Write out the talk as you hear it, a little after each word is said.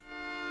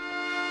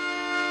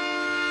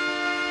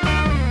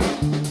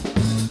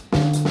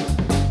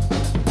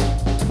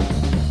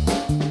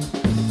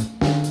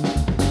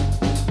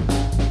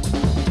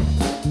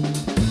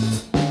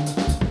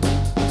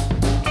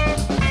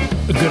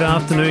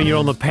afternoon. You're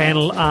on the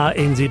panel,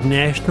 RNZ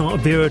National.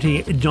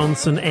 Verity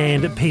Johnson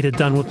and Peter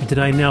Dunne with me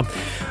today. Now,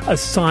 a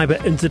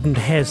cyber incident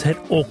has hit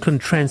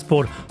Auckland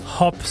Transport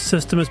HOP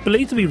system. It's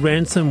believed to be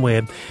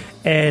ransomware,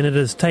 and it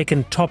has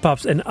taken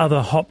top-ups and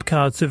other HOP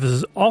card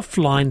services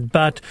offline,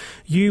 but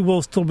you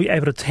will still be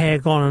able to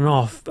tag on and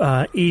off,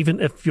 even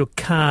if your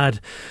card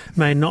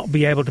may not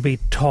be able to be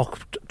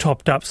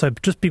topped up. So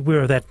just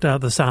beware of that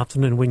this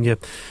afternoon when you're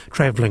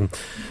travelling.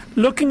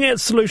 Looking at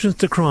solutions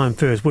to crime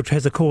first, which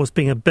has, of course,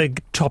 been a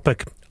big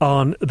topic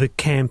on the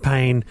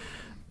campaign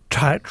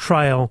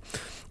trail.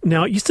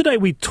 Now, yesterday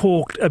we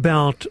talked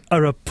about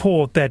a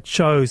report that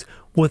shows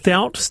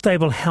without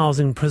stable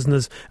housing,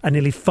 prisoners are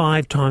nearly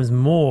 5 times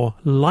more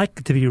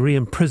likely to be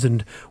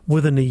re-imprisoned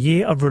within a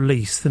year of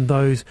release than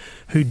those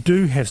who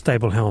do have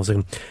stable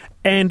housing.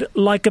 And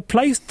like a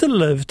place to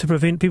live to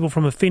prevent people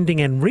from offending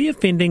and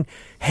re-offending,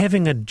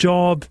 having a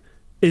job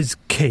is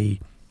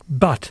key.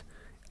 But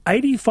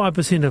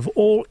 85% of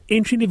all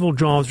entry-level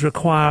jobs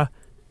require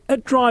a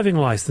driving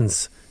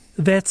licence.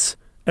 That's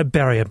a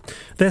barrier.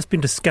 That's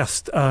been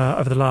discussed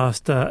over the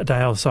last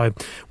day or so.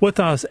 With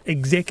us,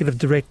 Executive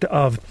Director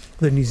of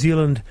the New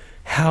Zealand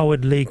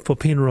Howard League for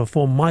Penal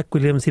Reform, Mike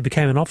Williams. He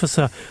became an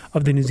officer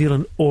of the New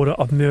Zealand Order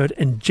of Merit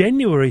in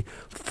January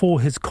for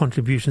his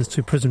contributions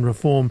to prison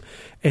reform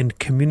and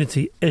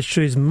community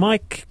issues.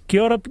 Mike,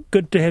 kia ora,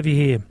 good to have you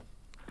here.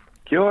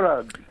 Kia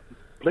ora,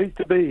 pleased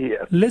to be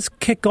here. Let's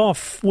kick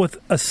off with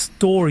a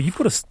story. You've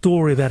got a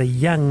story about a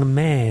young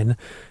man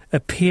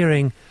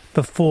appearing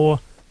before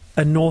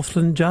a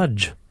Northland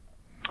judge.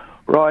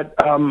 Right.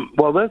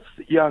 Well, this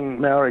young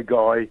Maori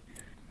guy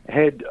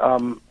had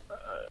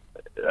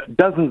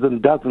dozens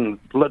and dozens,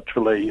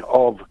 literally,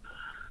 of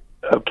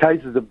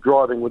cases of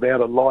driving without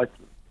a licence.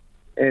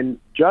 And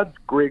Judge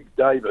Greg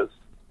Davis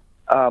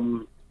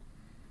told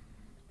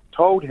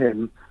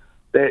him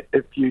that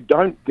if you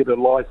don't get a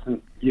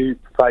licence, you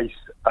face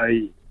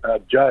a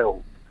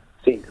jail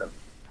sentence.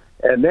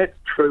 And that's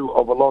true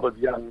of a lot of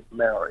young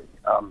Maori.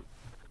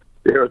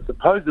 There are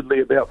supposedly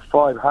about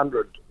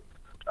 500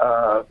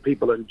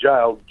 people in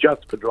jail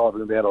just for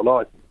driving without a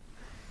licence.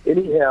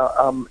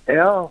 Anyhow,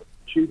 our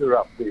tutor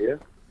up there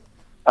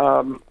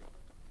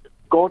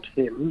got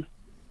him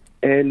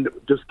and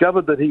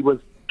discovered that he was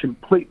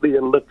completely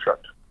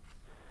illiterate.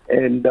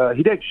 And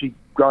he'd actually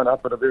grown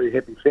up in a very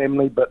happy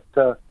family, but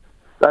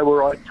they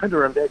were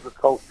itinerant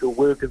agricultural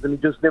workers, and he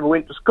just never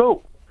went to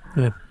school.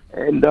 Yeah.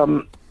 And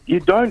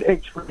you don't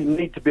actually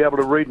need to be able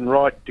to read and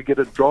write to get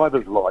a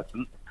driver's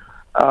licence.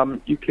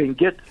 You can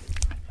get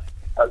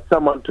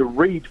someone to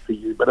read for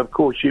you, but of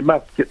course you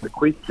must get the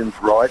questions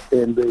right,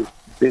 and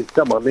there's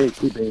someone there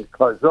keeping a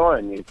close eye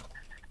on you.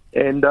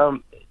 And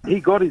he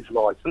got his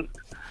licence.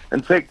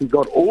 In fact, he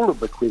got all of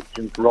the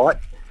questions right,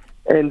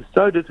 and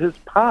so did his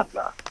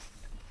partner.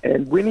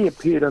 And when he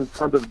appeared in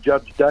front of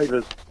Judge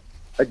Davis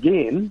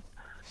again,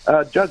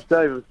 Judge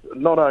Davis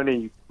not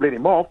only let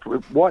him off,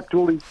 wiped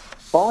all his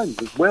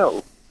fines as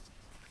well.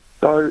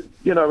 So,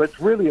 it's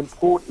really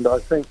important, I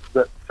think,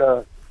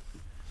 that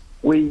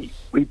we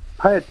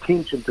pay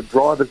attention to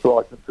driver's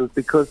licences,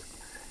 because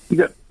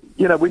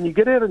when you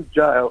get out of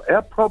jail,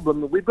 our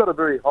problem, we've got a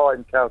very high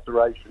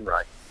incarceration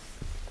rate,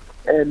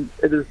 and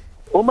it is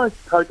almost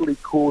totally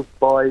caused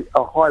by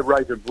a high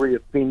rate of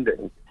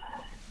reoffending.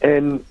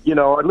 And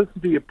I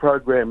listened to your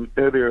program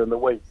earlier in the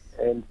week,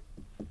 and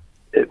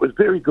it was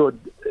very good.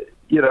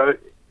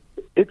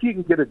 If you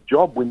can get a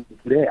job when you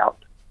get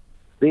out,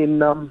 then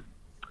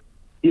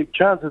your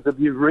chances of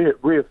you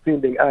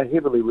reoffending are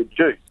heavily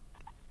reduced.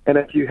 And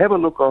if you have a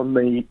look on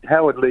the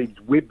Howard League's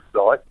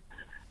website,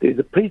 there's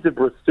a piece of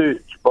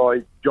research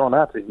by John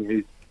Utting,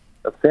 who's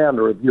a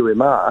founder of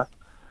UMR,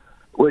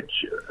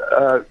 which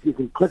you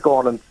can click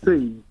on and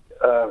see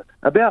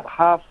about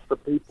half the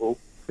people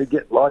who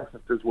get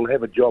licences will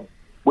have a job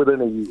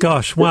within a year.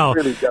 Gosh, wow. It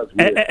really does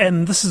work.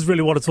 And this is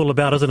really what it's all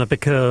about, isn't it?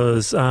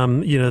 Because,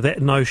 that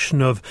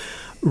notion of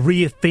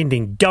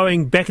reoffending,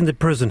 going back into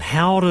prison,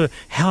 how to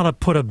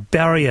put a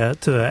barrier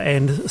to it,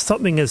 and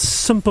something as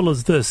simple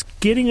as this,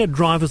 getting a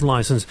driver's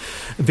licence,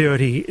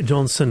 Verity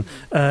Johnson,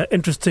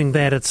 interesting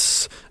that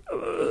it's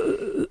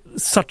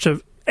such a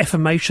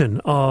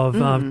affirmation of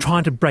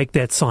trying to break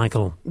that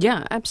cycle.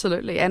 Yeah,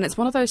 absolutely. And it's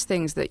one of those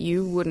things that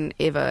you wouldn't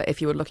ever,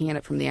 if you were looking at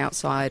it from the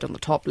outside on the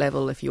top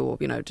level, if you're,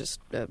 just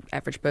an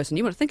average person,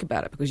 you wouldn't think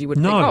about it, because you would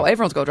think,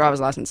 everyone's got a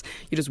driver's license.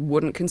 You just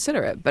wouldn't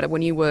consider it. But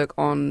when you work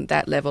on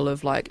that level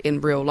of,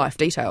 in real life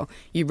detail,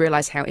 you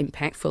realise how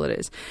impactful it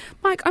is.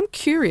 Mike, I'm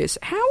curious,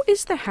 how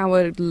is the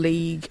Howard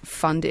League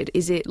funded?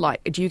 Is it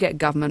do you get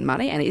government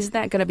money? And is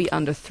that going to be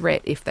under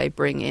threat if they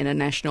bring in a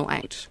National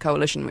Act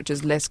coalition, which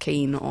is less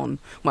keen on,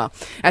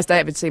 as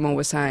David Seymour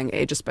was saying,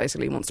 it just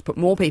basically wants to put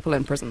more people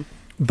in prison?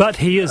 But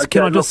he is,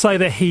 can I just say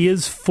that he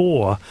is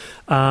for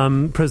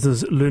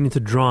prisoners learning to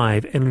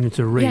drive and learning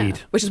to read.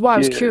 Yeah, which is why I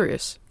was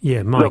curious.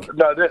 Yeah, Mike. Look,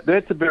 no,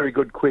 that's a very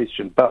good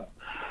question. But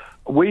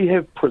we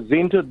have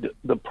presented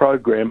the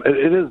program.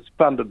 It is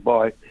funded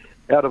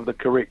out of the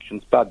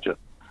corrections budget.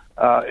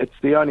 It's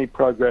the only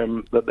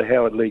program that the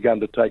Howard League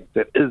undertakes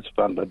that is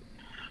funded.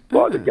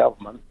 by the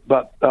government,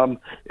 but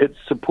it's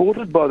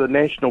supported by the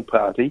National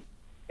Party,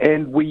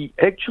 and we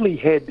actually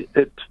had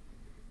it.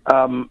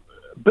 Sir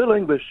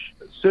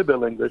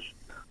Bill English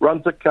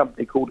runs a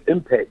company called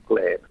Impact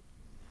Lab,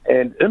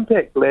 and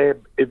Impact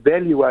Lab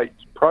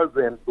evaluates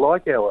programs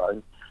like our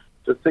own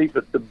to see if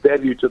it's of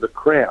value to the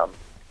Crown.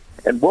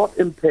 And what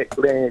Impact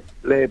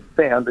Lab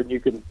found, and you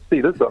can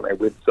see this on our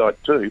website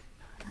too,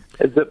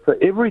 is that for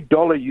every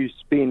dollar you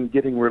spend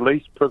getting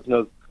released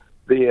prisoners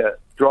their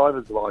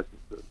driver's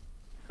licences,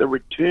 the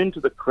return to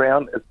the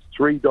Crown is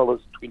 $3.26.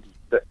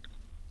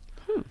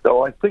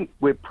 So I think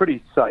we're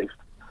pretty safe.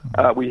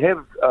 We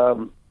have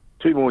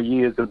 2 more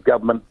years of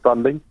government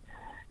funding,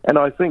 and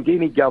I think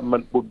any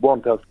government would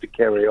want us to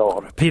carry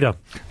on. Peter.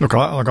 Look,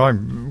 I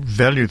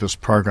value this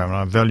program, and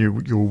I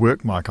value your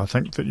work, Mike. I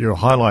think that you're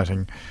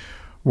highlighting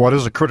what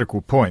is a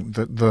critical point,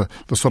 that the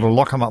sort of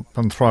lock 'em up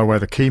and throw away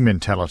the key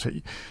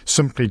mentality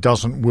simply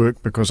doesn't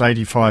work, because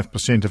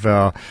 85% of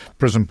our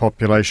prison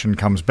population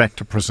comes back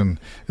to prison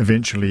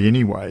eventually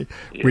anyway.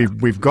 Yeah.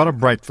 We've got to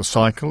break the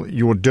cycle.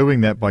 You're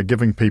doing that by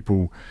giving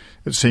people,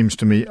 it seems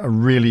to me, a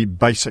really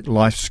basic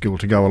life skill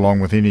to go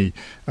along with any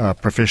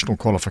professional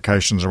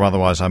qualifications or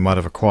otherwise they might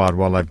have acquired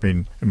while they've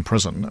been in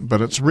prison. But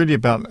it's really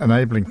about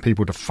enabling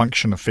people to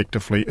function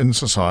effectively in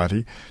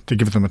society, to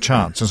give them a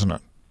chance, isn't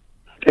it?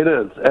 It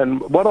is,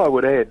 and what I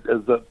would add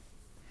is that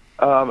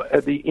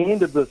at the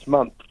end of this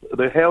month,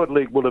 the Howard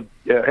League will have,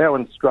 our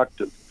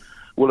instructors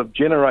will have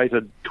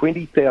generated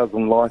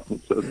 20,000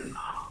 licences,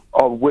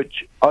 of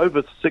which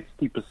over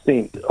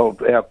 60%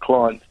 of our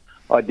clients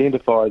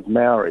identify as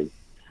Maori.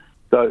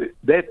 So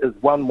that is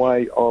one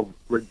way of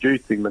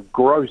reducing the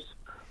gross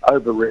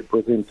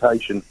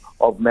overrepresentation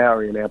of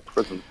Maori in our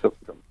prison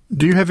system.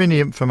 Do you have any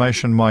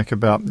information, Mike,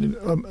 about,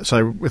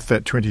 say, with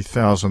that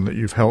 20,000 that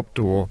you've helped,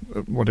 or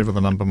whatever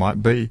the number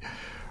might be,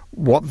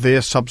 what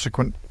their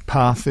subsequent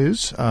path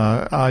is?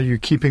 Are you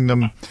keeping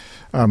them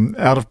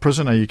out of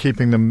prison? Are you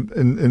keeping them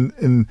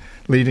in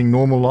leading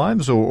normal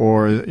lives,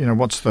 or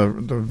what's the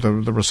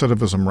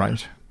recidivism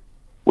rate?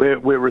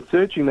 We're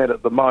researching that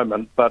at the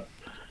moment, but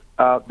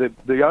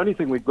the only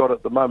thing we've got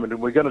at the moment,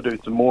 and we're going to do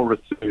some more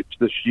research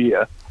this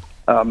year,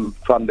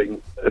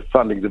 funding's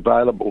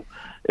available,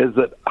 is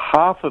that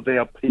half of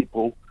our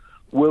people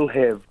will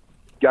have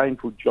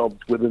gainful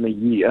jobs within a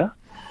year,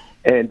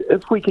 and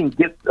if we can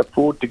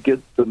afford to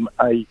give them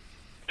a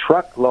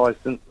truck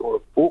licence or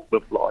a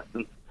forklift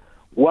licence,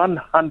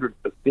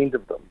 100%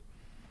 of them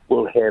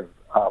will have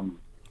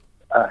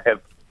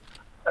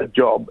a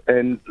job.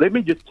 And let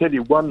me just tell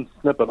you one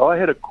snippet. I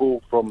had a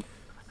call from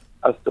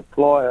a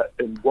supplier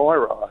in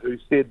Wairau who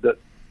said that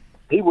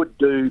he would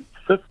do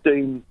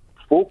 15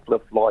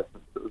 forklift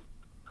licences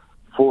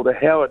for the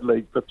Howard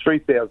League for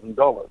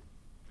 $3,000,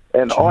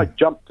 and I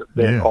jumped at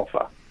that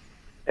offer.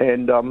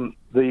 And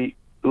the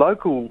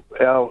local,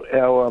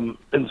 our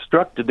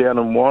instructor down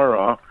in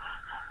Wairau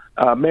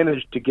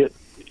managed to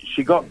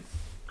she got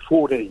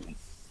 14,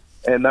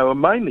 and they were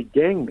mainly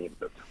gang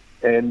members,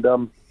 and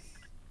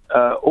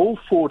all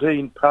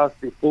 14 passed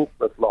their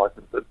forklift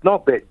licence. It's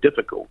not that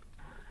difficult.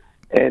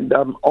 And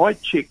I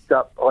checked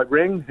up, I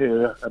rang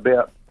her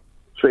about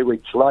 3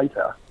 weeks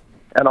later,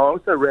 and I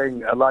also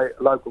rang a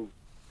local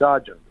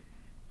sergeant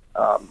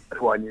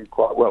who I knew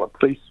quite well, a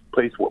police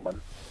woman.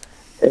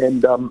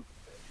 And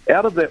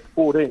out of that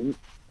 14,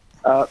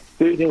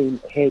 13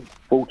 had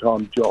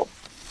full-time jobs.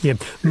 Yeah,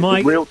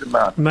 Mike, real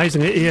demand.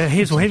 Amazing. Yeah,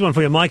 here's one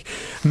for you, Mike.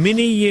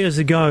 Many years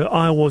ago,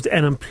 I was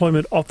an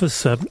employment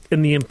officer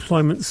in the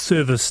employment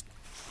service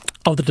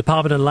of the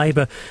Department of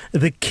Labour.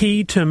 The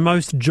key to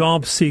most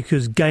job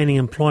seekers gaining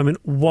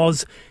employment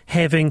was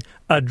having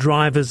a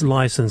driver's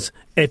licence.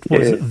 It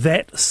was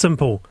that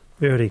simple,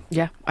 Verity.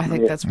 Yeah, I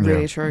think that's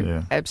really true.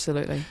 Yeah.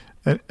 Absolutely.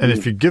 And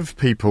if you give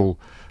people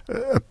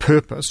a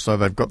purpose, so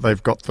they've got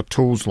the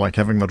tools like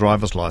having the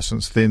driver's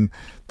licence, then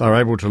they're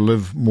able to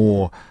live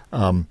more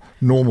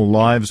normal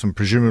lives, and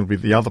presumably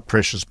the other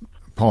pressures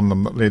upon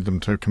them that led them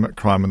to commit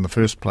crime in the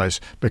first place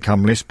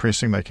become less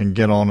pressing. They can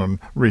get on and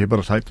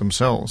rehabilitate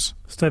themselves.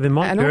 Stay there,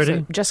 Mike. And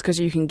also, just because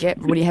you can get,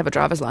 when you have a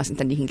driver's licence,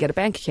 then you can get a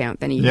bank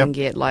account, then you can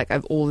get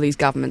all these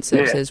government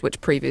services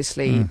which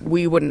previously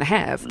we wouldn't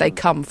have. They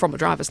come from a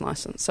driver's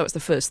licence, so it's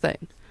the first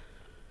thing.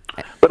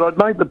 But I'd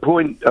made the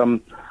point,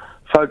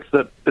 folks,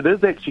 that it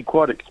is actually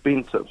quite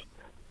expensive.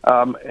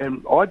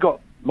 And I got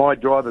my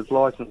driver's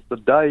licence the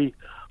day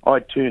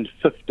I turned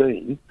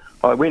 15.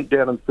 I went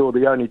down and saw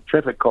the only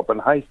traffic cop in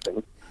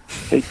Hastings.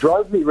 He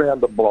drove me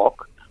round the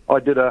block. I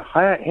did a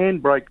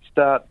handbrake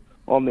start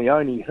on the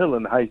only hill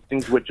in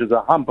Hastings, which is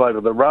a hump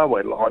over the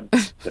railway line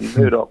in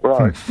Murdoch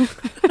Road.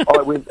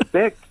 I went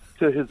back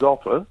to his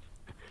office,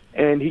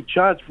 and he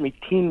charged me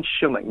 10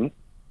 shillings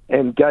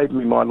and gave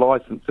me my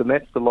licence, and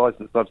that's the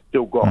licence I've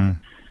still got.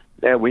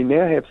 Now, we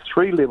now have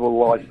 3-level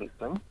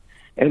licensing,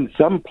 and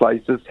some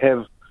places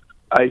have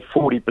a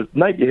 40%,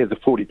 maybe has a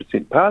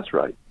 40% pass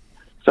rate.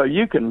 So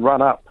you can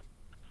run up,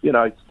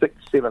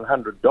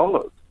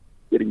 $600-700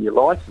 getting your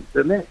licence,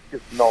 and that's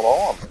just not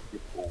on.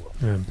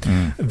 Yeah.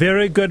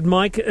 Very good,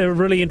 Mike. A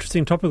really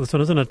interesting topic, this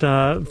one, isn't it?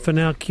 For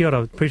now, kia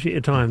ora. Appreciate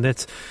your time.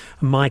 That's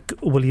Mike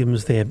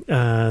Williams there,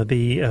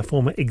 the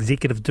former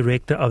Executive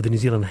Director of the New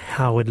Zealand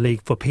Howard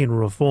League for Penal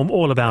Reform,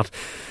 all about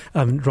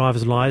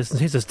driver's licence.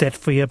 Here's a stat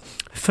for you.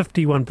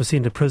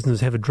 51% of prisoners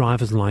have a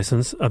driver's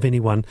licence of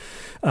anyone,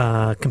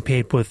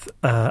 compared with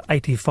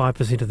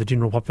 85% of the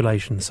general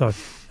population. So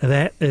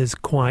that is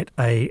quite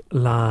a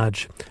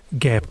large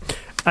gap.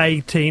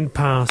 18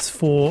 past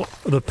for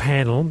the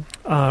panel,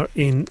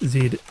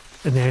 RNZ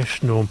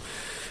National.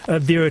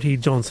 Verity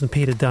Johnson,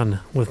 Peter Dunne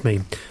with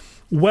me.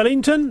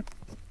 Wellington,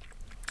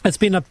 it's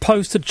been a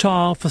poster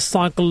child for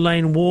cycle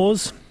lane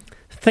wars.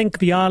 Think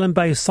the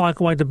island-based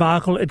cycleway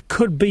debacle. It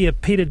could be a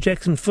Peter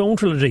Jackson film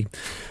trilogy.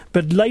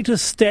 But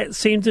latest stats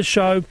seem to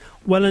show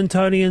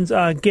Wellingtonians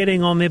are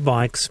getting on their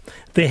bikes.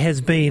 There has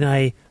been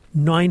a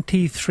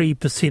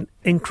 93%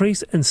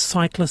 increase in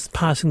cyclists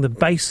passing the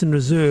Basin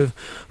Reserve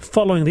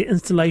following the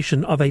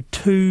installation of a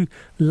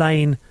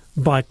 2-lane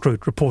bike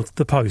route, reports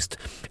the Post.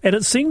 And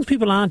it seems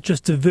people aren't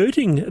just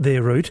diverting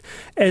their route,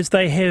 as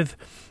there have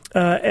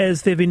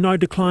been no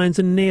declines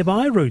in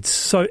nearby routes.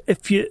 So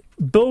if you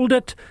build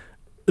it,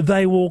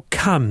 they will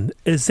come.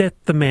 Is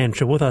that the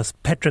mantra? With us,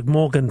 Patrick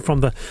Morgan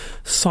from the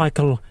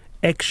Cycle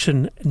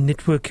Action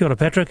Network. Kia ora,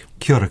 Patrick.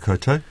 Kia ora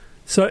koutou.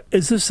 So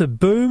is this a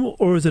boom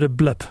or is it a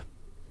blip?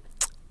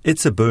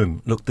 It's a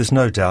boom. Look, there's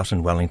no doubt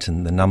in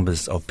Wellington the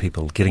numbers of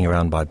people getting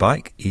around by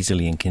bike,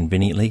 easily and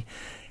conveniently,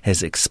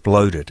 has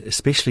exploded,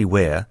 especially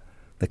where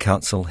the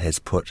council has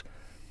put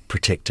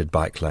protected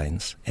bike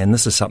lanes. And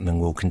this is something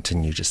we'll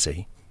continue to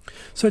see.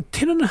 So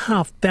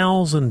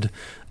 10,500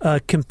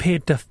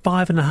 compared to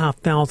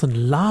 5,500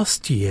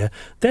 last year,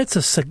 that's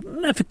a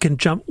significant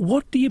jump.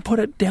 What do you put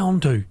it down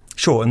to?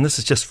 Sure, and this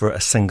is just for a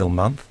single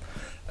month.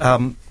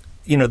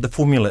 The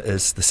formula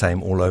is the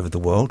same all over the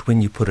world.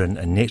 When you put in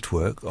a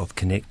network of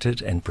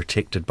connected and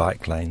protected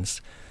bike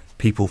lanes,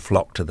 people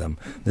flock to them.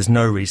 There's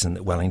no reason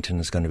that Wellington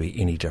is going to be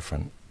any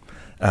different.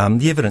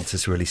 The evidence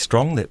is really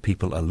strong that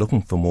people are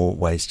looking for more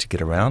ways to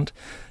get around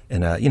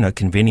in a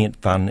convenient,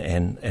 fun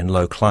and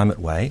low climate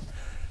way.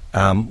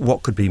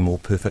 What could be more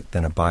perfect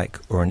than a bike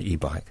or an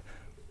e-bike?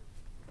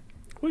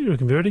 What are you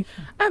looking, Verity?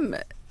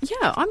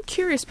 Yeah, I'm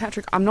curious,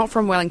 Patrick. I'm not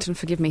from Wellington,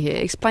 forgive me here.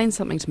 Explain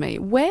something to me.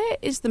 Where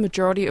is the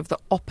majority of the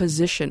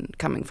opposition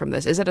coming from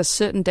this? Is it a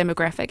certain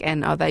demographic,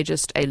 and are they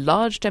just a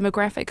large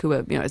demographic who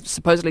are,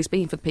 supposedly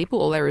speaking for the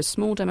people, or they're a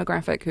small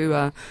demographic who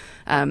are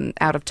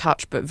out of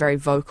touch but very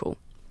vocal?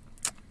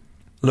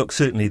 Look,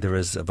 certainly there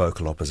is a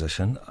vocal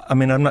opposition. I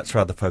mean, I'd much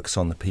rather focus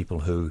on the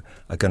people who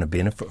are going to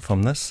benefit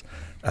from this.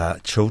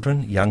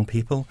 Children, young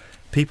people,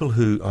 people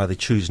who either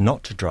choose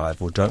not to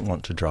drive or don't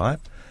want to drive,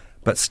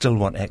 but still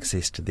want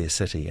access to their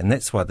city. And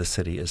that's why the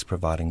city is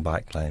providing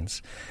bike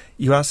lanes.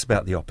 You asked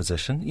about the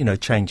opposition.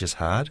 Change is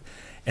hard.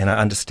 And I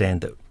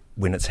understand that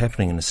when it's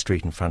happening in a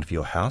street in front of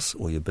your house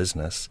or your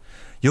business,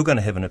 you're going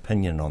to have an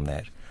opinion on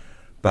that.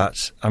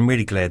 But I'm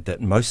really glad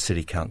that most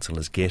city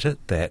councillors get it,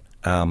 that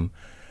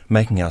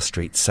making our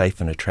streets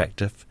safe and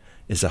attractive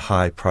is a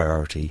high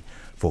priority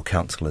for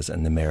councillors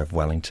and the Mayor of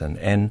Wellington.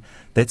 And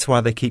that's why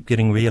they keep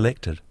getting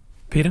re-elected.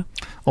 Peter?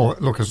 Oh,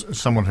 look, as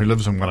someone who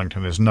lives in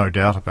Wellington, there's no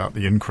doubt about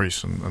the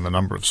increase in the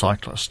number of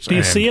cyclists. Do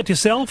you see it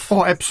yourself?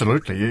 Oh,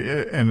 absolutely.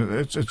 And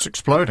it's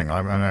exploding.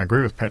 And I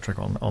agree with Patrick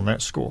on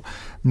that score.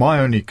 My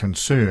only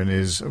concern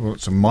is, well,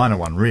 it's a minor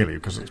one, really,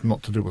 because it's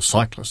not to do with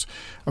cyclists.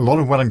 A lot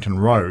of Wellington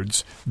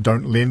roads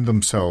don't lend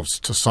themselves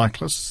to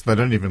cyclists. They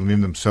don't even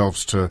lend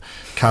themselves to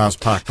cars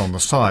parked on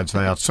the sides.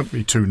 They are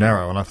simply too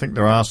narrow. And I think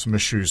there are some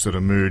issues that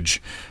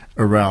emerge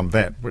around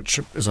that,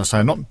 which, as I say,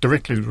 are not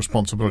directly the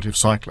responsibility of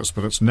cyclists,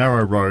 but it's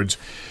narrow roads,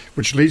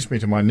 which leads me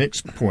to my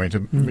next point,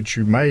 which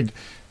you made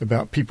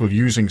about people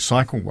using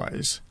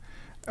cycleways.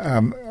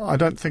 I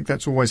don't think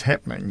that's always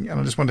happening, and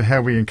I just wonder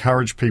how we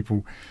encourage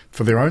people,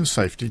 for their own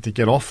safety, to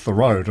get off the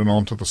road and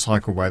onto the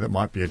cycleway that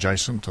might be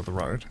adjacent to the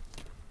road.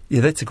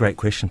 Yeah, that's a great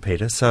question,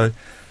 Peter. So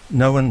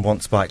no one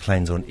wants bike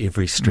lanes on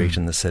every street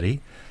in the city.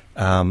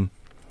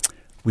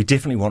 We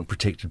definitely want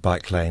protected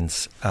bike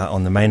lanes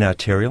on the main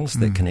arterials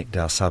that connect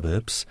our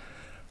suburbs.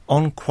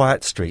 On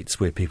quiet streets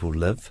where people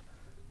live,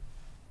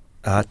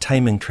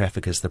 taming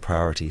traffic is the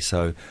priority.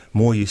 So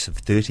more use of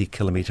 30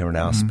 kilometre an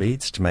hour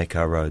speeds to make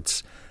our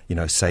roads,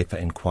 safer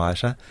and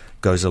quieter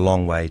goes a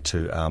long way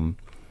to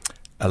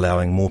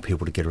allowing more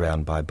people to get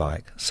around by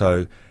bike.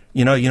 So,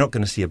 you're not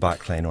going to see a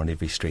bike lane on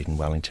every street in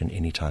Wellington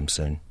anytime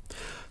soon.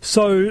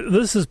 So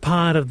this is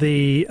part of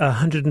the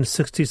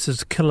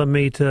 166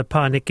 kilometre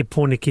Pārneke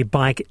Pōneke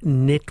bike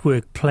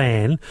network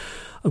plan.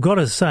 I've got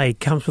to say,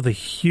 comes with a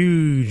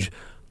huge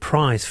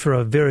price for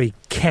a very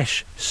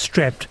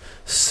cash-strapped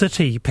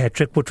city,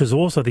 Patrick, which was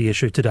also the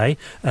issue today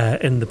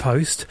in the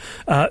Post.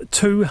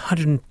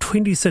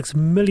 $226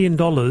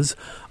 million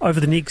over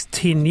the next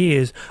 10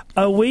 years.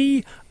 Are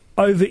we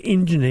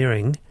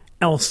over-engineering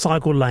our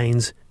cycle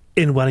lanes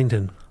in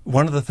Wellington?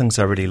 One of the things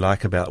I really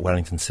like about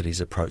Wellington City's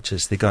approach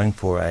is they're going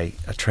for a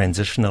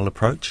transitional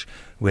approach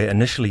where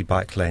initially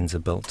bike lanes are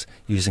built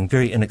using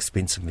very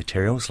inexpensive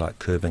materials like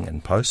curbing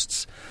and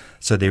posts.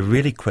 So they're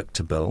really quick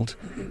to build,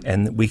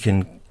 and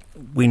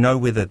we know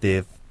whether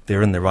they're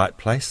in the right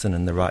place and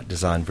in the right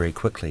design very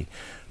quickly.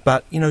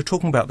 But,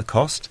 talking about the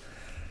cost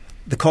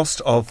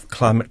of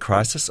climate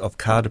crisis, of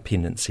car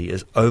dependency,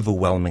 is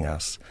overwhelming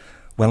us.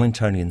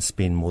 Wellingtonians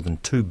spend more than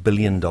 $2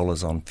 billion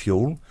on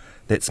fuel.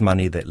 That's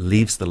money that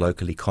leaves the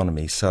local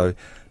economy. So,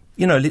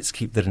 let's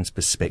keep that into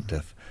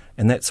perspective.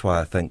 And that's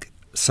why I think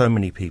so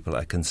many people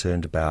are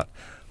concerned about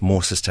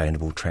more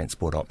sustainable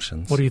transport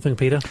options. What do you think,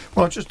 Peter?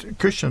 Well, just a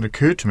question that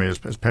occurred to me as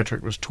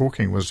Patrick was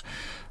talking was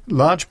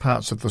large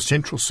parts of the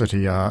central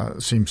city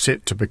seem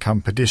set to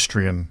become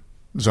pedestrian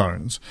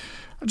zones.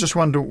 I just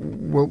wonder,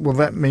 will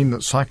that mean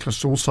that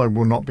cyclists also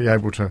will not be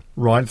able to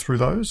ride through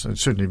those? And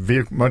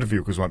certainly motor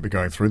vehicles won't be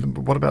going through them,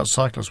 but what about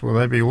cyclists? Will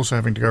they be also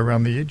having to go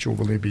around the edge, or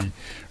will there be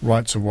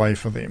rights of way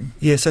for them?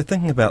 Yeah, so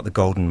thinking about the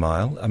Golden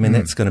Mile,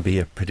 that's going to be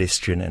a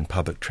pedestrian and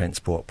public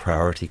transport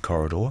priority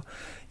corridor.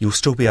 You'll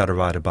still be able to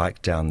ride a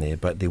bike down there,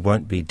 but there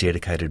won't be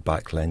dedicated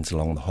bike lanes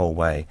along the whole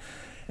way.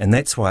 And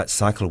that's why at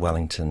Cycle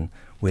Wellington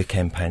we're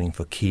campaigning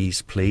for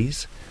Keys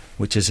Please,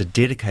 which is a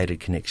dedicated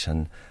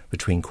connection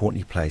between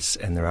Courtenay Place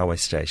and the railway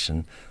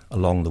station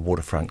along the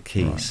waterfront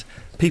quays.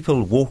 Right.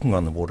 People walking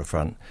on the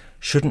waterfront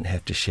shouldn't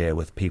have to share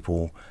with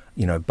people,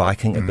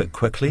 biking a bit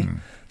quickly.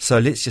 So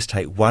let's just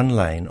take one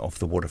lane off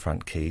the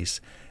waterfront quays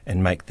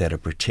and make that a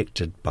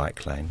protected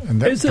bike lane.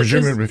 And that,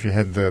 presumably, if you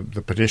had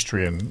the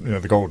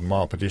pedestrian, the Golden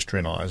Mile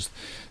pedestrianised,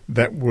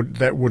 that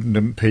wouldn't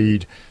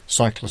impede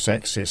cyclist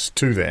access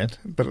to that,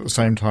 but at the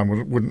same time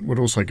would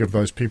also give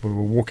those people who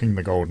are walking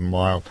the Golden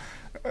Mile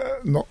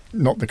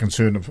not the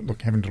concern of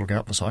having to look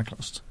out for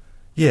cyclists.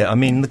 Yeah,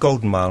 the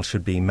Golden Mile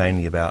should be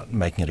mainly about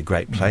making it a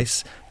great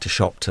place to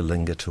shop, to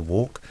linger, to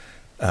walk.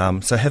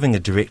 So having a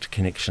direct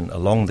connection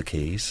along the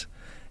quays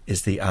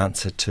is the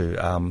answer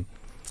to,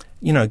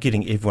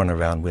 getting everyone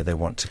around where they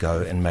want to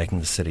go and making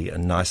the city a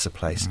nicer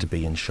place to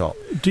be and shop.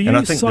 And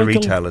I think the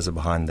retailers are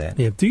behind that.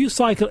 Yeah. Do you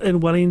cycle in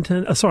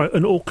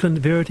in Auckland,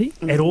 Verity,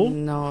 at all?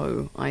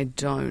 No, I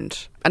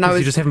don't. And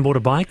you just haven't bought a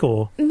bike,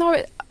 or?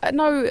 No,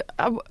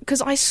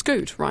 because I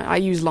scoot, right? I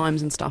use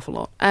limes and stuff a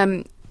lot.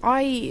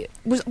 I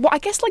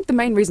guess the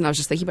main reason I was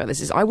just thinking about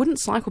this is I wouldn't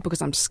cycle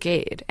because I'm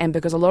scared, and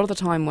because a lot of the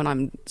time when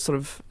I'm sort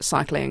of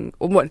cycling,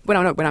 or when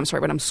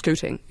I'm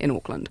scooting in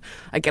Auckland,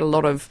 I get a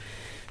lot of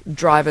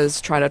drivers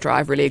try to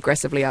drive really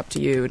aggressively up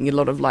to you, and you get a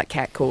lot of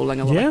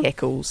catcalling, a lot of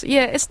heckles.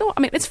 Yeah, it's not.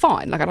 it's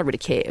fine. I don't really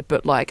care,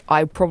 but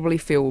I probably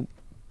feel.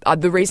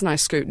 The reason I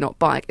scoot, not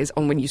bike, is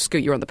when you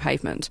scoot, you're on the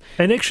pavement.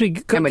 And actually,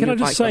 can I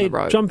just say,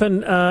 jump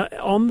in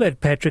on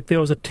that, Patrick,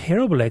 there was a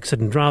terrible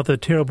accident, rather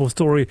terrible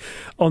story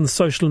on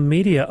social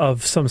media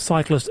of some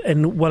cyclists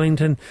in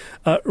Wellington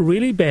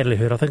really badly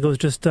hurt. I think it was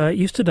just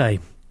yesterday.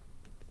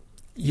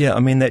 Yeah,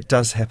 that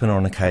does happen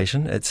on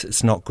occasion.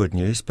 It's not good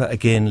news, but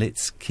again,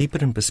 let's keep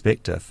it in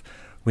perspective.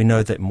 We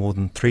know that more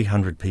than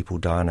 300 people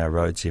die on our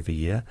roads every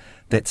year.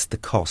 That's the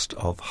cost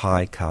of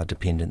high car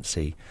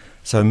dependency.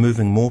 So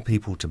moving more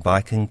people to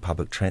biking,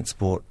 public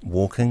transport,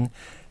 walking,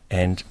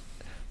 and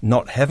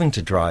not having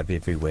to drive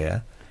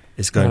everywhere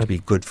is going to be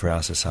good for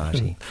our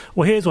society.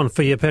 Well, here's one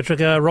for you, Patrick.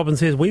 Robin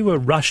says, we were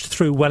rushed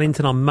through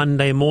Wellington on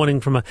Monday morning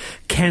from a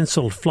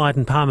cancelled flight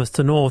in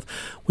Palmerston North.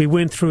 We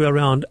went through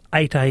around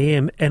 8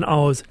 a.m. and I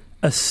was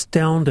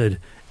astounded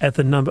at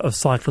the number of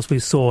cyclists we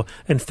saw.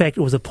 In fact,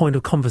 it was a point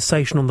of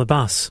conversation on the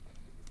bus.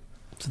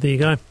 So there you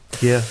go.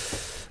 Yeah.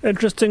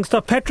 Interesting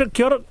stuff. Patrick,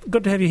 kia ora.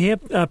 Good to have you here.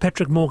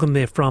 Patrick Morgan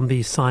there from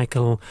the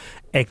Cycle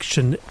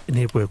Action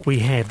Network. We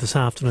have this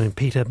afternoon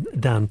Peter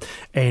Dunne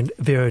and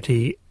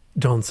Verity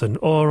Johnson.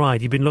 All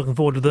right, you've been looking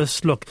forward to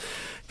this. Look,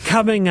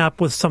 coming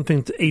up with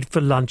something to eat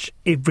for lunch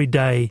every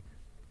day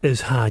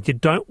is hard. You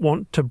don't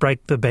want to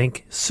break the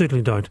bank,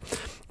 certainly don't,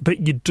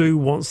 but you do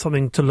want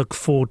something to look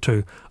forward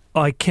to.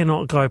 I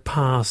cannot go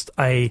past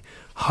a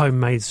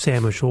homemade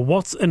sandwich or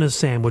what's in a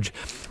sandwich.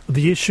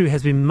 The issue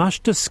has been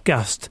much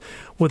discussed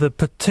with a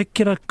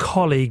particular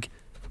colleague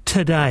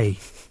today.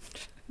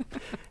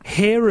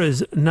 Here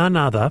is none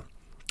other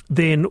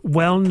than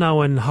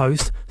well-known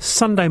host,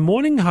 Sunday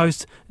morning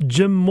host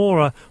Jim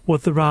Mora,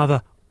 with the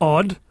rather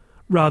odd,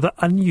 rather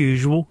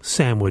unusual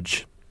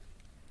sandwich.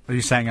 Are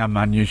you saying I'm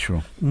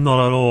unusual?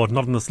 Not at all,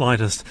 not in the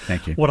slightest.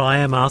 Thank you. What I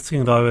am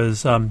asking, though,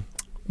 is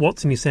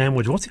what's in your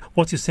sandwich?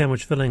 What's your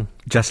sandwich filling?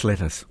 Just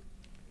lettuce.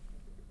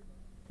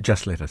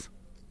 Just lettuce.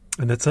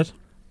 And that's it?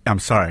 I'm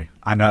sorry,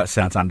 I know it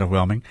sounds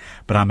underwhelming,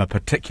 but I'm a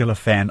particular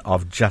fan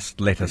of just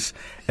lettuce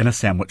in a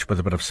sandwich with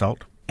a bit of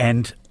salt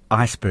and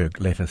iceberg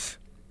lettuce.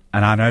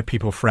 And I know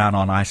people frown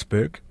on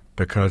iceberg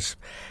because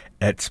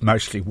it's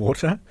mostly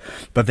water,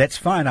 but that's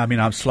fine.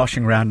 I'm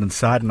sloshing around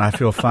inside and I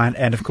feel fine.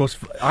 And, of course,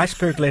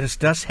 iceberg lettuce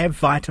does have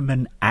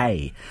vitamin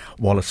A,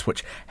 Wallace,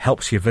 which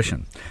helps your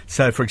vision.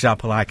 So, for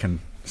example, I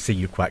can see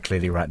you quite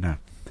clearly right now.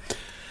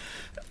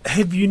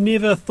 Have you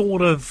never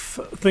thought of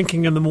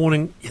thinking in the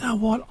morning, you know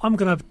what, I'm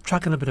going to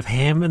chuck in a bit of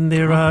ham in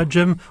there,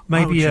 Jim?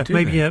 Maybe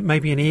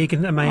an egg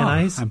and a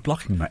mayonnaise? I'm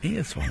blocking my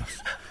ears, Wallace.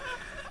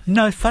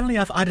 No, funnily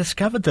enough, I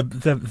discovered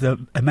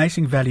the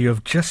amazing value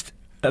of just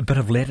a bit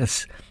of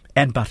lettuce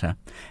and butter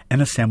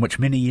in a sandwich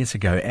many years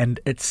ago, and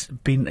it's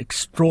been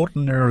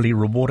extraordinarily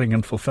rewarding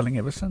and fulfilling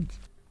ever since.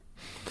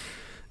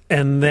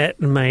 And that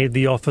made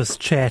the office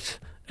chat.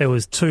 It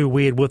was too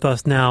weird. With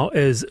us now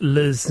is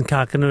Liz in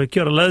Kakanua.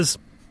 Kia ora, Liz.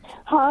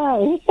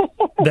 Hi.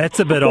 That's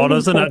a bit odd,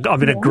 isn't it? I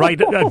mean, a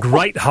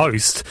great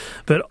host,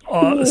 but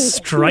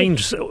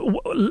strange.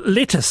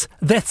 Lettuce,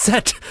 that's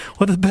it,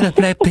 with a bit of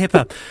black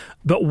pepper.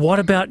 But what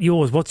about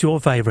yours? What's your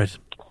favourite?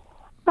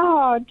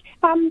 Oh,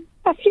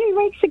 a few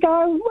weeks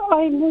ago,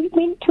 I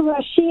went to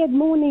a shared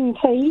morning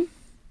tea,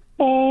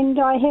 and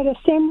I had a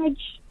sandwich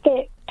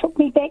that took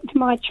me back to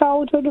my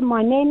childhood and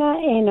my nana,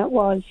 and it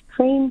was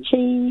cream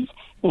cheese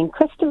and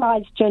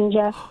crystallised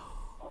ginger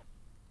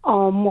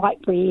on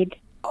white bread.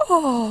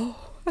 Oh,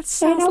 that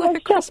sounds like a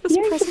Christmas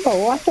present.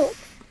 I thought,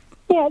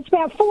 yeah, it's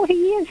about 40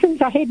 years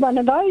since I had one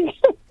of those.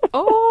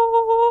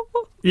 Oh,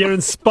 you're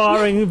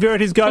inspiring.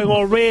 Verity's going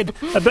all red.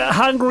 A bit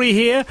hungry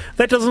here.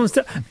 That doesn't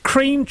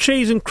cream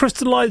cheese and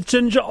crystallised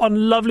ginger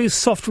on lovely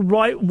soft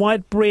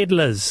white bread,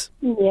 Liz.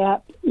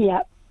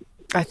 Yep.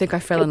 I think I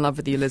fell in love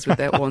with you, Liz, with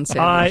that one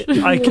sandwich.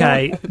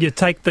 Okay, you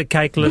take the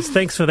cake, Liz.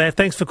 Thanks for that.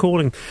 Thanks for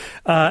calling.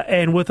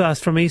 And with us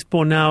from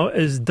Eastbourne now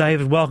is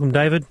David. Welcome,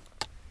 David.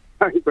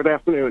 Hi, good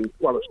afternoon,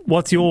 Wallace.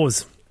 What's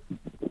yours?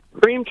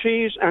 Cream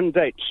cheese and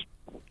dates.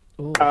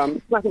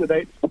 Nothing the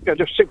dates,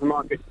 just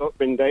supermarket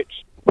bin dates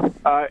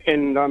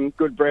in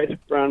good bread,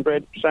 brown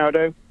bread,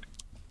 sourdough.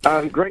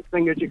 Great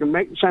thing is you can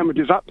make the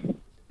sandwiches up,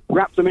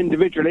 wrap them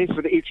individually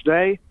for each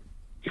day,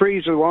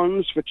 freeze the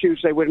ones for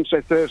Tuesday, Wednesday,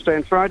 Thursday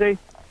and Friday,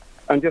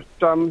 and just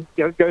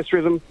go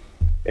through them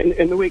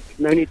in the week.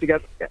 No need to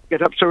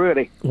get up so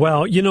early.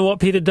 Well, you know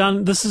what, Peter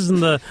Dunne? This is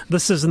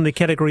in the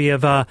category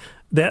of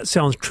that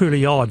sounds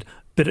truly odd,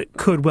 but it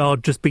could well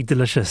just be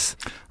delicious.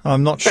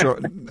 I'm not sure.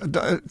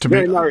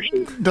 Very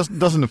nourishing.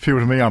 Doesn't appeal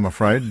to me, I'm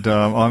afraid.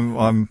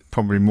 I'm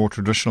probably more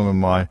traditional in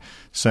my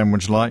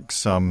sandwich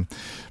likes.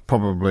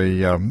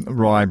 Probably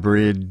rye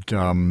bread,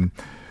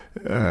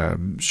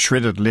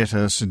 shredded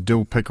lettuce,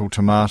 dill pickle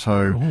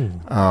tomato,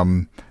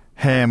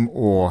 ham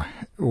or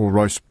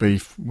roast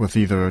beef with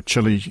either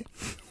chili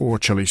or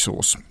chili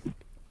sauce.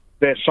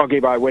 They're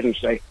soggy by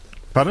Wednesday.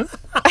 Pardon?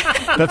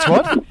 That's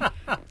what?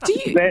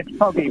 They're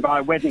soggy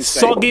by Wednesday.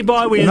 Soggy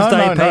by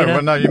Wednesday,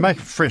 Peter. No, you make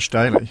it fresh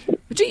daily.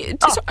 Do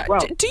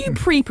you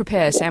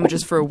pre-prepare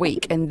sandwiches for a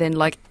week and then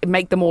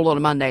make them all on a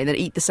Monday and then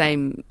eat the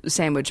same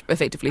sandwich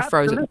effectively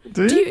frozen?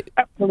 Do you?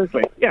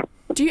 Absolutely, yeah.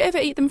 Do you ever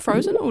eat them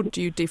frozen or do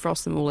you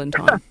defrost them all in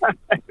time?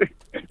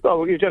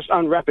 Well, you just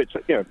unwrap it.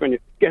 When you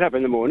get up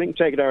in the morning,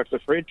 take it out of the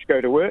fridge, go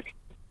to work.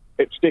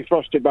 It's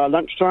defrosted by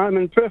lunchtime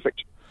and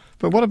perfect.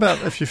 But what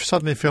about if you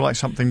suddenly feel like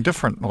something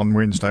different on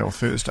Wednesday or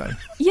Thursday?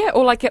 Yeah,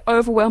 or get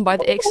overwhelmed by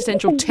the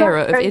existential terror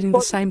of eating the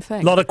same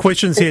thing. A lot of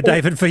questions here,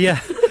 David, for you.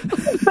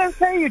 It's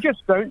okay, you just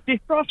don't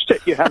defrost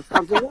it. You have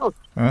something else.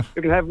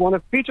 You can have one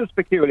of Peter's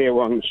peculiar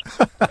ones.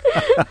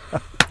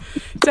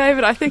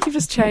 David, I think you've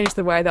just changed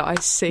the way that I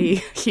see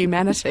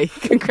humanity.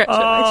 Congratulations.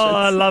 Oh,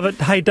 I love it.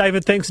 Hey,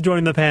 David, thanks for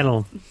joining the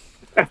panel.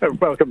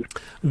 Welcome.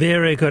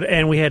 Very good.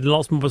 And we had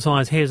lots more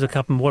besides. Here's a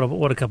couple more.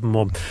 What a couple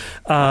more.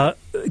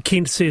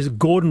 Kent says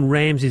Gordon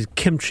Ramsay's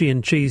kimchi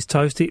and cheese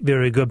toasty.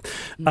 Very good.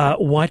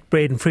 White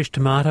bread and fresh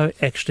tomato.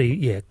 Actually,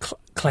 yeah,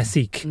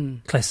 classique.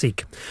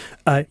 Classique.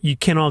 You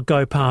cannot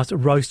go past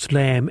roast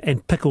lamb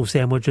and pickle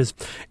sandwiches.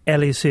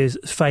 Ali says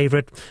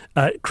favourite.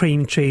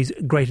 Cream cheese,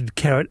 grated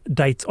carrot,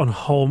 dates on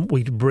whole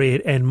wheat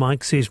bread. And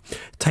Mike says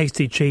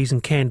tasty cheese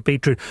and canned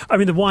beetroot. I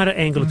mean, the wider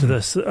angle to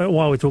this,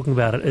 while we're talking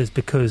about it, is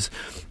because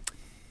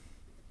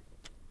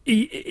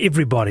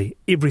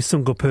every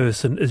single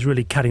person is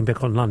really cutting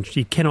back on lunch.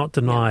 You cannot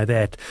deny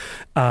that.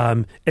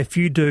 If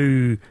you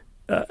do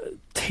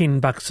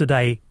 $10 a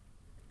day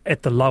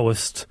at the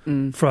lowest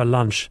for a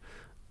lunch,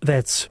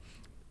 that's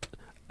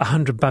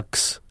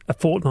 $100 a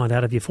fortnight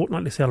out of your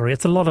fortnightly salary.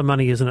 It's a lot of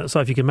money, isn't it? So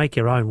if you can make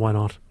your own, why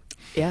not?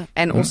 Yeah,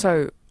 and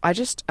also I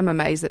just am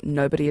amazed that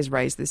nobody has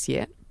raised this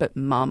yet, but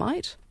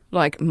Marmite.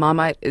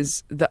 Marmite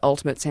is the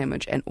ultimate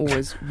sandwich and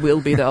always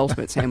will be the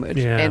ultimate sandwich.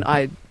 Yeah. And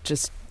I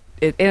just...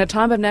 In a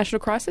time of national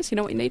crisis, you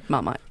know what you need?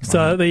 Marmite.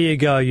 So there you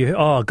go.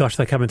 Oh, gosh,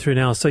 they're coming through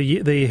now. So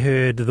they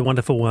heard the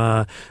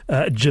wonderful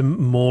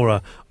Jim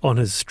Mora on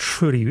his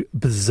truly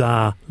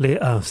bizarre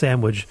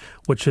sandwich,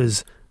 which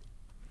is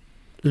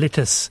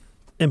lettuce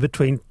in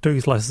between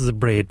two slices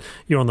of bread.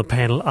 You're on the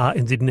panel,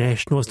 RNZ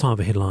National. It's time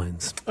for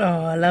headlines. Oh,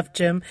 I love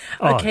Jim.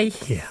 Okay.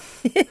 Oh,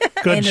 yeah.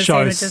 Good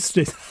show.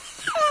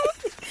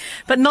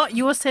 But not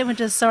your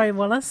sandwiches, sorry,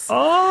 Wallace.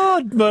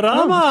 Oh,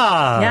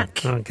 marama.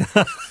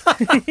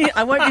 Yuck.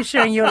 I won't be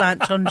sharing your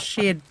lunch on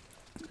shared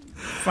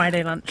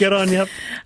Friday lunch. Get on, yep.